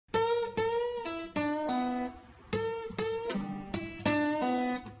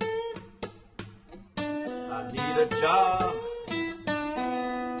a job.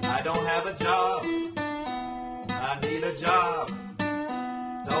 I don't have a job. I need a job.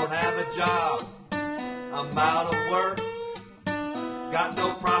 Don't have a job. I'm out of work. Got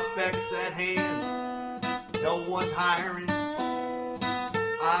no prospects at hand. No one's hiring.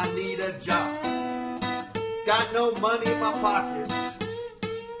 I need a job. Got no money in my pockets.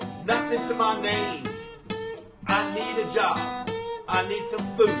 Nothing to my name. I need a job. I need some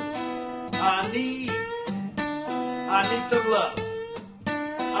food. I need some love.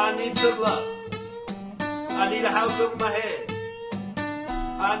 I need some love. I need a house over my head.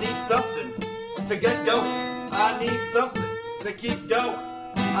 I need something to get going. I need something to keep going.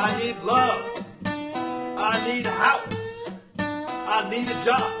 I need love. I need a house. I need a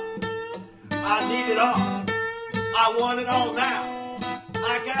job. I need it all. I want it all now.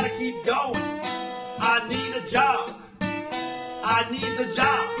 I gotta keep going. I need a job. I need a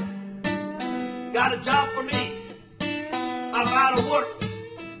job. Got a job for me. I'm out of work.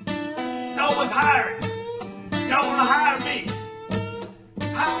 No one's hiring. You don't want to hire me.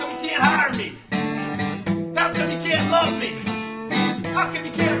 How come you can't hire me? How come you can't love me? How come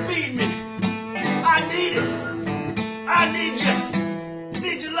you can't feed me? I need it. I need you. I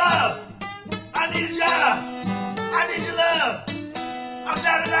need your love. I need a job. I need your love. I'm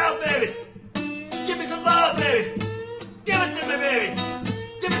down and out, baby. Give me some love, baby. Give it to me, baby.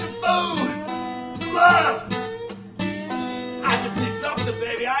 Give me some food. Some love. I just need something,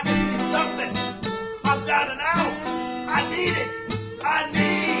 baby. I just need something. I'm down and out. I need it.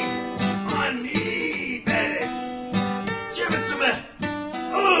 I need, baby. Give it to me.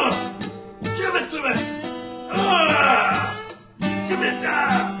 Give it to me. Give me a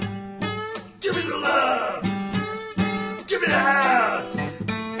job. Give me some love. Give me a house.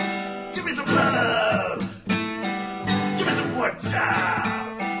 Give me some love. Give me some pork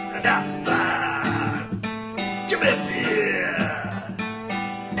chops and applesauce. Give me a beer.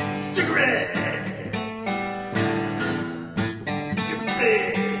 Cigarettes. Give it to me.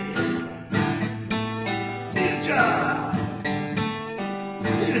 Need a job.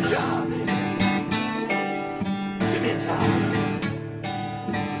 Need a job.